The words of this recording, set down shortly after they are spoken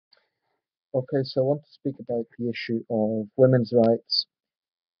Okay, so I want to speak about the issue of women's rights,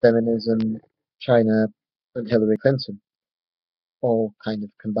 feminism, China, and Hillary Clinton, all kind of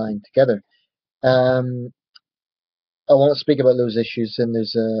combined together. Um, I want to speak about those issues, and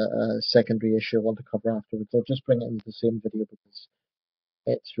there's a secondary issue I want to cover afterwards. I'll just bring it into the same video because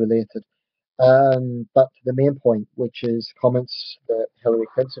it's related. But to the main point, which is comments that Hillary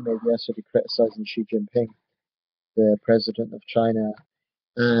Clinton made yesterday criticizing Xi Jinping, the president of China.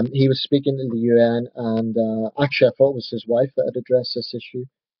 He was speaking to the UN, and actually, I thought it was his wife that had addressed this issue,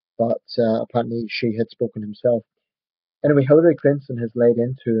 but apparently she had spoken himself. Anyway, Hillary Clinton has laid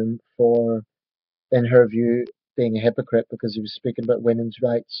into him for, in her view, being a hypocrite because he was speaking about women's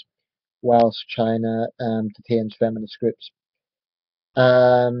rights whilst China detains feminist groups.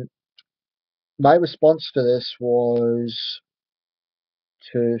 Um, my response to this was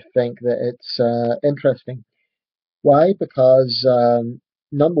to think that it's interesting. Why? Because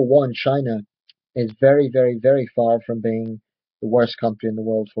number one, China is very, very, very far from being the worst country in the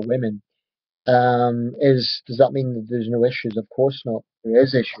world for women. Does that mean that there's no issues? Of course not. There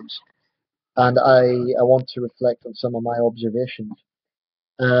is issues, and I want to reflect on some of my observations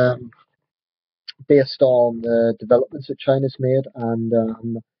um, based on the developments that China's made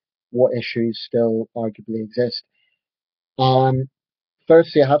and what issues still arguably exist. Um,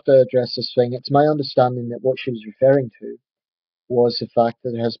 Firstly, I have to address this thing. It's my understanding that what she was referring to was the fact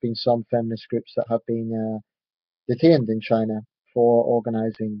that there has been some feminist groups that have been detained in China for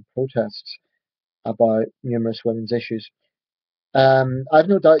organising protests about numerous women's issues. I've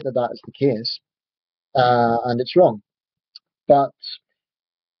no doubt that that is the case, and it's wrong. But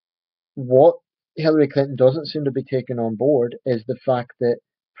what Hillary Clinton doesn't seem to be taking on board is the fact that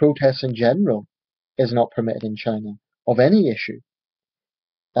protests in general is not permitted in China of any issue.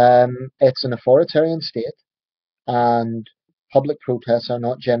 It's an authoritarian state, and public protests are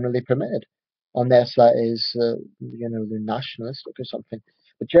not generally permitted, unless that is, they're nationalistic or something.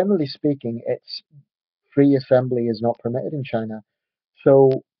 But generally speaking, it's free assembly is not permitted in China.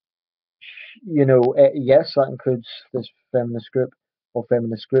 So, yes, that includes this feminist group or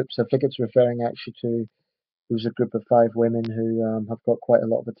feminist groups. I think it's referring actually to there's a group of five women who have got quite a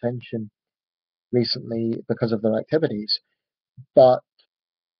lot of attention recently because of their activities. But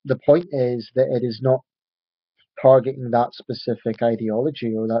the point is that it is not targeting that specific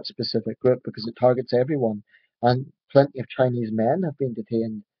ideology or that specific group because it targets everyone. And plenty of Chinese men have been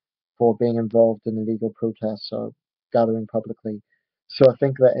detained for being involved in illegal protests or gathering publicly. So I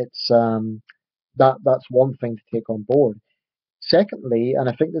think that that's one thing to take on board. Secondly, and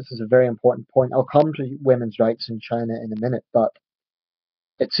I think this is a very important point, I'll come to women's rights in China in a minute, but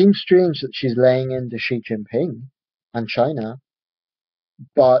it seems strange that she's laying into Xi Jinping and China,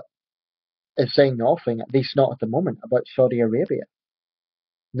 but is saying nothing, at least not at the moment, about Saudi Arabia.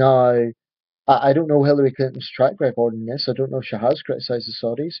 Now, I don't know Hillary Clinton's track record in this. I don't know if she has criticised the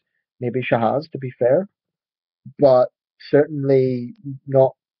Saudis. Maybe she has, to be fair, but certainly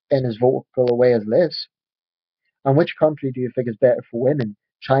not in as vocal a way as Liz. And which country do you think is better for women,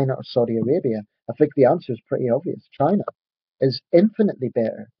 China or Saudi Arabia? I think the answer is pretty obvious. China is infinitely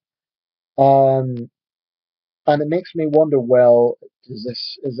better. Um, and it makes me wonder, well, is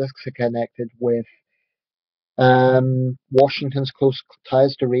this connected with Washington's close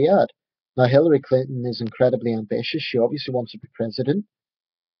ties to Riyadh? Now, Hillary Clinton is incredibly ambitious. She obviously wants to be president.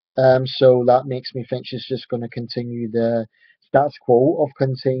 So that makes me think she's just going to continue the status quo of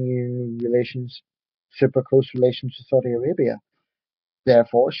continuing relations, super close relations with Saudi Arabia.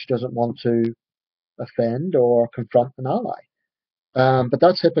 Therefore, she doesn't want to offend or confront an ally. But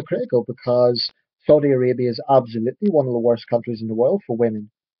that's hypocritical because Saudi Arabia is absolutely one of the worst countries in the world for women.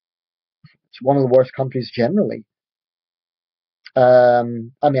 It's one of the worst countries generally. I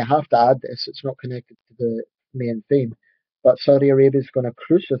mean, I have to add this, it's not connected to the main theme, but Saudi Arabia is going to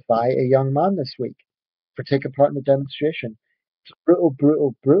crucify a young man this week for taking part in the demonstration. It's a brutal,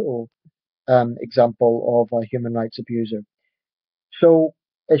 brutal, brutal example of a human rights abuser. So,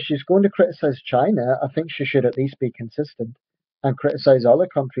 if she's going to criticize China, I think she should at least be consistent and criticize other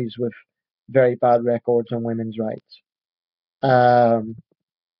countries with very bad records on women's rights um,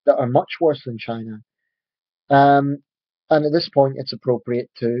 that are much worse than China. Um, and at this point, it's appropriate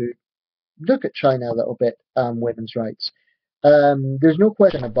to look at China a little bit, women's rights. There's no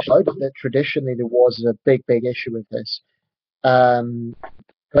question about it that traditionally there was a big, big issue with this. Um,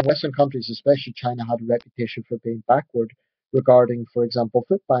 Western countries, especially China, had a reputation for being backward regarding, for example,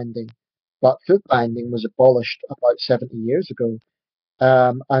 foot binding. But foot binding was abolished about 70 years ago.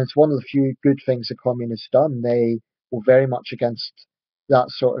 And it's one of the few good things the communists done. They were very much against that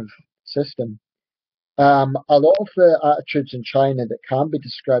sort of system. A lot of the attitudes in China that can be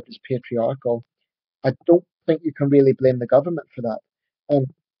described as patriarchal, I don't think you can really blame the government for that. And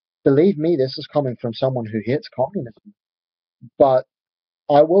believe me, this is coming from someone who hates communism. But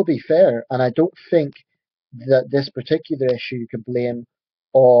I will be fair, and I don't think that this particular issue you can blame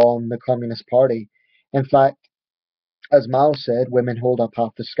on the Communist Party. In fact, as Mao said, women hold up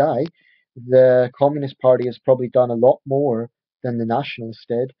half the sky. The Communist Party has probably done a lot more than the Nationalists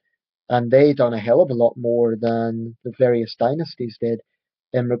did, and they done a hell of a lot more than the various dynasties did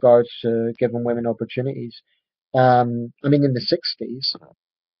in regards to giving women opportunities. I mean, in the 60s,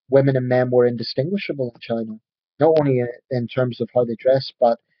 women and men were indistinguishable in China, not only in terms of how they dressed,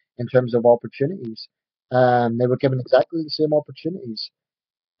 but in terms of opportunities. They were given exactly the same opportunities.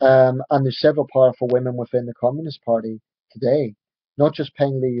 And there's several powerful women within the Communist Party today. Not just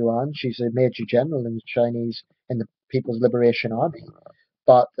Peng Liyuan, she's a major general in the Chinese in the People's Liberation Army,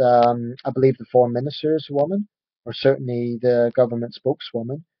 but I believe the foreign minister is a woman, or certainly the government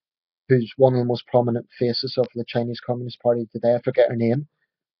spokeswoman, who's one of the most prominent faces of the Chinese Communist Party today. I forget her name,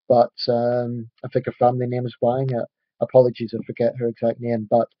 but I think her family name is Wang. Apologies, I forget her exact name,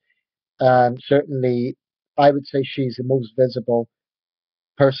 but certainly I would say she's the most visible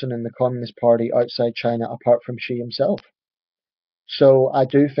person in the Communist Party outside China, apart from Xi himself. So I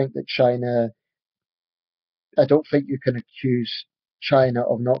do think that China. I don't think you can accuse China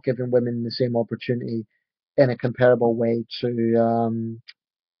of not giving women the same opportunity in a comparable way to,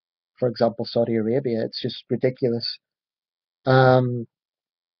 for example, Saudi Arabia. It's just ridiculous. Um,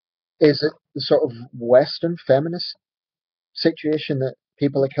 is it the sort of Western feminist situation that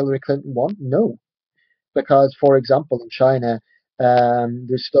people like Hillary Clinton want? No, because, for example, in China,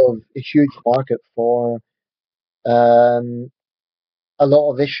 there's still a huge market for um, a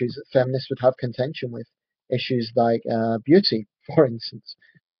lot of issues that feminists would have contention with. Issues like beauty, for instance.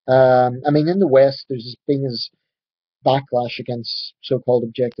 I mean, in the West, there's been this backlash against so-called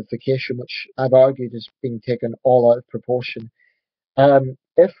objectification, which I've argued is being taken all out of proportion.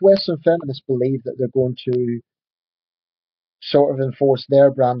 If Western feminists believe that they're going to sort of enforce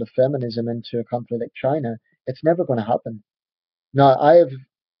their brand of feminism into a country like China, it's never going to happen. Now, I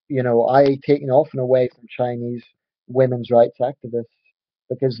taken off and away from Chinese women's rights activists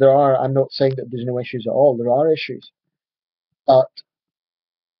because I'm not saying that there's no issues at all, there are issues, but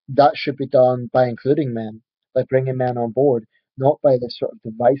that should be done by including men, by bringing men on board, not by this sort of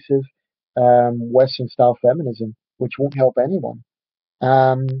divisive Western style feminism, which won't help anyone.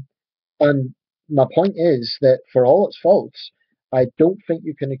 Um, and my point is that for all its faults, I don't think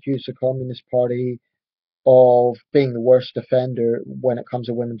you can accuse the Communist Party of being the worst offender when it comes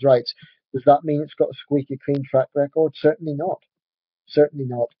to women's rights. Does that mean it's got a squeaky clean track record? Certainly not. Certainly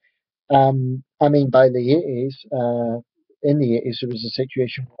not. I mean, by the 80s, in the 80s, there was a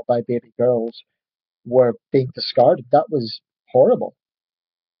situation whereby baby girls were being discarded. That was horrible.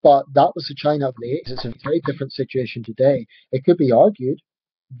 But that was the China of the 80s. It's a very different situation today. It could be argued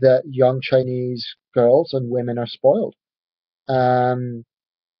that young Chinese girls and women are spoiled. Um,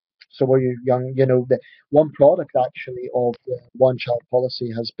 so were you young, the one product actually of the one child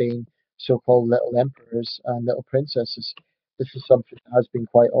policy has been so-called little emperors and little princesses. This is something that has been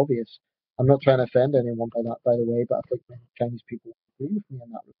quite obvious. I'm not trying to offend anyone by that, by the way, but I think many Chinese people agree with me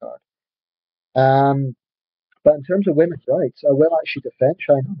in that regard. Um, but in terms of women's rights, I will actually defend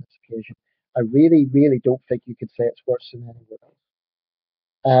China on this occasion. I really, really don't think you could say it's worse than anywhere else.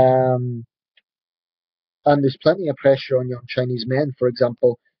 Um, and there's plenty of pressure on young Chinese men, for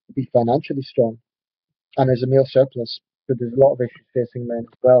example, to be financially strong. And there's a male surplus, but there's a lot of issues facing men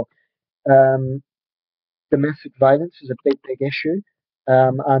as well. Um, Domestic violence is a big, big issue.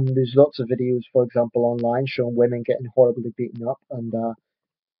 And there's lots of videos, for example, online showing women getting horribly beaten up and the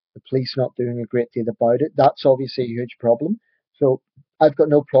police not doing a great deal about it. That's obviously a huge problem. So I've got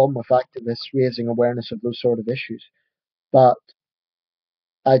no problem with activists raising awareness of those sort of issues. But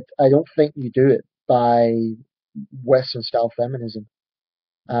I don't think you do it by Western style feminism,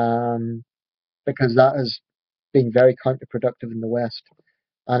 um, because that has been very counterproductive in the West.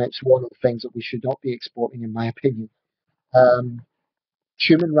 And it's one of the things that we should not be exporting, in my opinion. Um,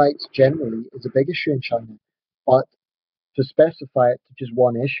 Human rights generally is a big issue in China, but to specify it to just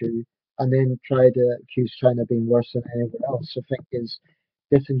one issue and then try to accuse China of being worse than anywhere else, I think is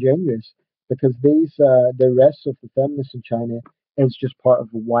disingenuous because the rest of the feminists in China is just part of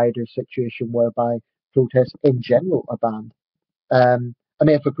a wider situation whereby protests in general are banned. I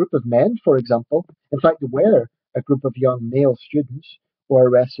mean, if a group of men, for example, in fact, there were a group of young male students were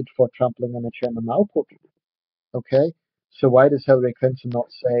arrested for trampling on a Chairman Mao portrait. Okay, so why does Hillary Clinton not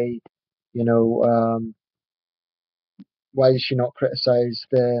say, you know, why does she not criticize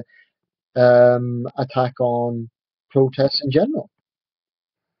the attack on protests in general.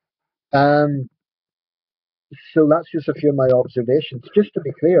 Um, so that's just a few of my observations. Just to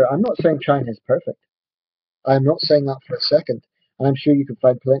be clear, I'm not saying China is perfect. I'm not saying that for a second. And I'm sure you can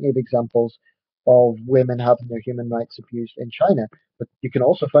find plenty of examples of women having their human rights abused in China. But you can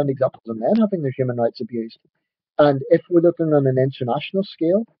also find examples of men having their human rights abused. And if we're looking on an international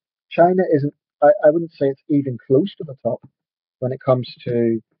scale, China isn't, I wouldn't say it's even close to the top when it comes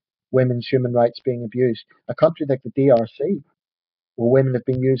to women's human rights being abused. A country like the DRC, where women have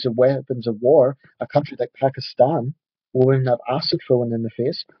been used as weapons of war, a country like Pakistan, where women have acid thrown in the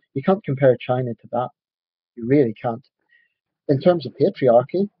face, you can't compare China to that. You really can't. In terms of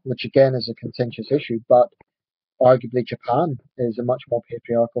patriarchy, which again is a contentious issue, but arguably Japan is a much more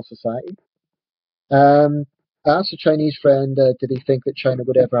patriarchal society. I asked a Chinese friend, did he think that China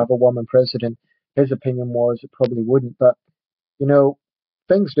would ever have a woman president? His opinion was it probably wouldn't, but you know,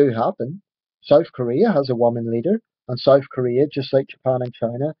 things do happen. South Korea has a woman leader, and South Korea, just like Japan and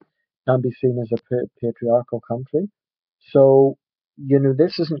China, can be seen as a patriarchal country. So,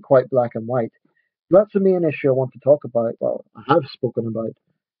 this isn't quite black and white. That's the main issue I want to talk about. Well, I have spoken about.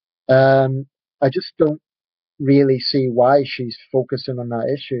 I just don't really see why she's focusing on that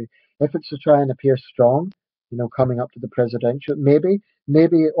issue. If it's to try and appear strong, coming up to the presidential, maybe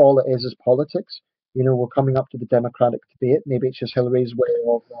all it is politics. We're coming up to the Democratic debate. Maybe it's just Hillary's way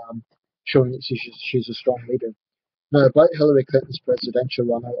of showing that she's a strong leader. Now, about Hillary Clinton's presidential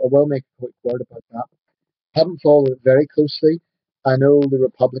run, I will make a quick word about that. I haven't followed it very closely. I know the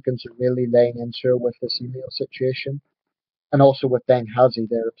Republicans are really laying into her with this email situation, and also with Benghazi.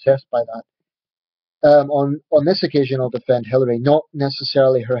 They're obsessed by that. On this occasion, I'll defend Hillary, not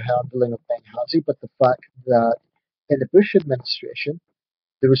necessarily her handling of Benghazi, but the fact that in the Bush administration,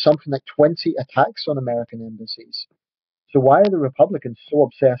 there was something like 20 attacks on American embassies. So why are the Republicans so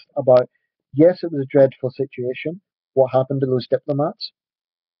obsessed about, yes, it was a dreadful situation, what happened to those diplomats,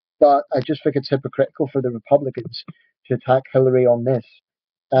 but I just think it's hypocritical for the Republicans to attack Hillary on this.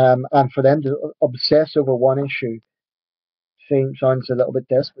 And for them to obsess over one issue sounds a little bit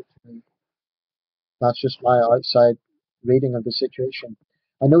desperate to me. That's just my outside reading of the situation.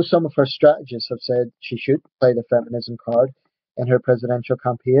 I know some of her strategists have said she should play the feminism card in her presidential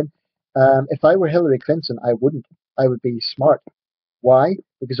campaign. If I were Hillary Clinton, I wouldn't. I would be smart. Why?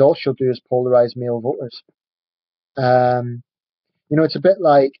 Because all she'll do is polarize male voters. Um, it's a bit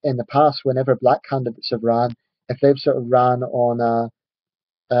like in the past, whenever black candidates have ran, if they've sort of ran on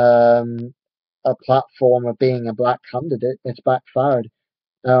a platform of being a black candidate, it's backfired.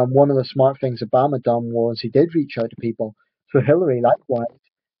 One of the smart things Obama done was he did reach out to people. So Hillary, likewise,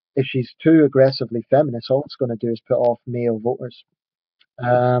 if she's too aggressively feminist, all it's going to do is put off male voters.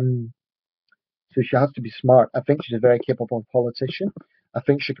 Um, so she has to be smart. I think she's a very capable politician. I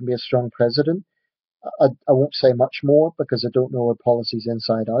think she can be a strong president. I won't say much more because I don't know her policies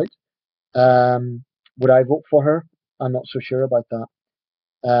inside out. Would I vote for her? I'm not so sure about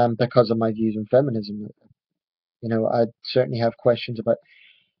that because of my views on feminism. I'd certainly have questions about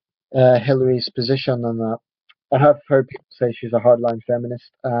Hillary's position on that. I have heard people say she's a hardline feminist.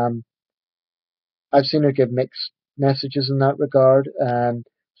 I've seen her give mixed messages in that regard.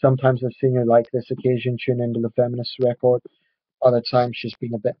 Sometimes I've seen her, like this occasion, tune into the feminist record. Other times she's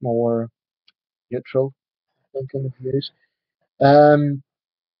been a bit more neutral, I think, in the views. Um,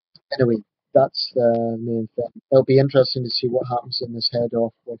 anyway, that's the main thing. It'll be interesting to see what happens in this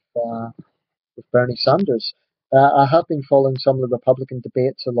head-off with Bernie Sanders. I have been following some of the Republican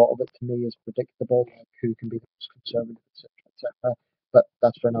debates. A lot of it to me is predictable, like who can be the most conservative, etc., etc. But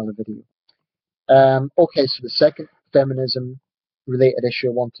that's for another video. Okay, so the second feminism-related issue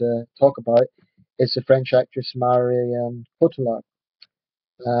I want to talk about is the French actress Marion Cotillard.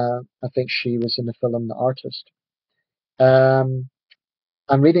 I think she was in the film The Artist. Um,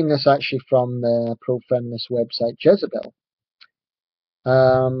 I'm reading this actually from the pro-feminist website Jezebel.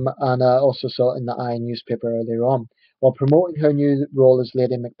 And I also saw it in the I newspaper earlier on. While promoting her new role as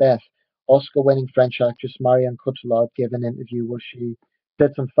Lady Macbeth, Oscar-winning French actress Marion Cotillard gave an interview where she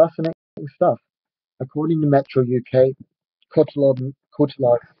said some fascinating stuff. According to Metro UK, Cotillard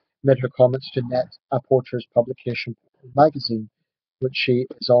made her comments to Net, a Porter's publication magazine, which she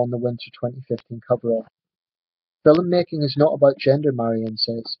is on the winter 2015 cover of. Filmmaking is not about gender, Marianne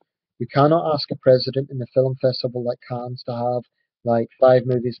says. You cannot ask a president in a film festival like Cannes to have like 5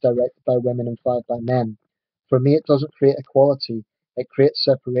 movies directed by women and 5 by men. For me, it doesn't create equality, it creates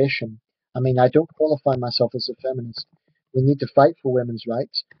separation. I mean, I don't qualify myself as a feminist. We need to fight for women's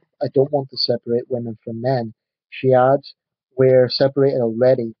rights. I don't want to separate women from men. She adds, we're separated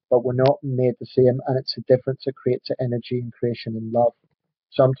already, but we're not made the same, and it's a difference that creates energy and creation and love.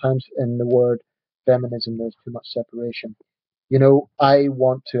 sometimes in the word feminism there's too much separation. You know, I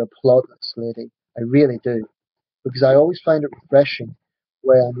want to applaud this lady. I really do. Because I always find it refreshing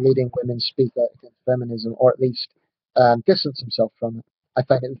when I'm leading women speak out against feminism, or at least distance themselves from it. I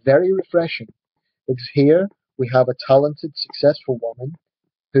find it very refreshing because here we have a talented, successful woman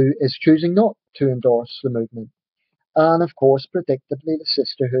who is choosing not to endorse the movement. And of course, predictably, the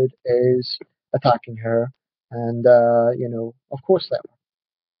sisterhood is attacking her. And, of course they are.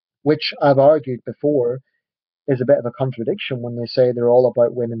 Which I've argued before is a bit of a contradiction when they say they're all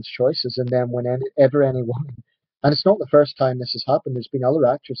about women's choices, and then whenever any woman, and it's not the first time this has happened, there's been other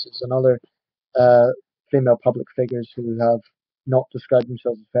actresses and other uh, female public figures who have not described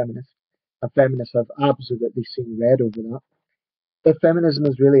themselves as feminists, and feminists have absolutely seen red over that. If feminism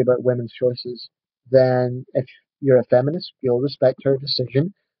is really about women's choices, then if you're a feminist, you'll respect her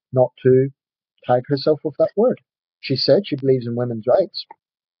decision not to tag herself with that word. She said she believes in women's rights,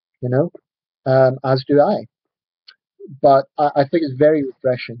 you know, as do I. But I think it's very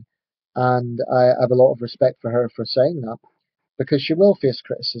refreshing, and I have a lot of respect for her for saying that because she will face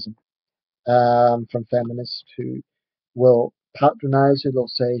criticism from feminists who will patronize her. They'll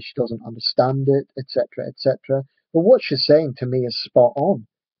say she doesn't understand it, etc., etc. But what she's saying to me is spot on.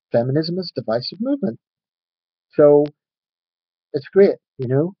 Feminism is a divisive movement, so it's great, you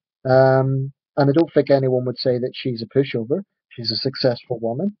know. And I don't think anyone would say that she's a pushover. She's a successful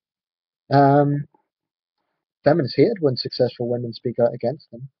woman. Um, Feminists hate it when successful women speak out against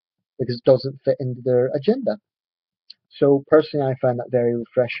them because it doesn't fit into their agenda. So personally, I find that very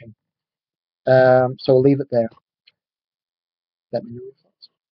refreshing. So I'll leave it there. Let me know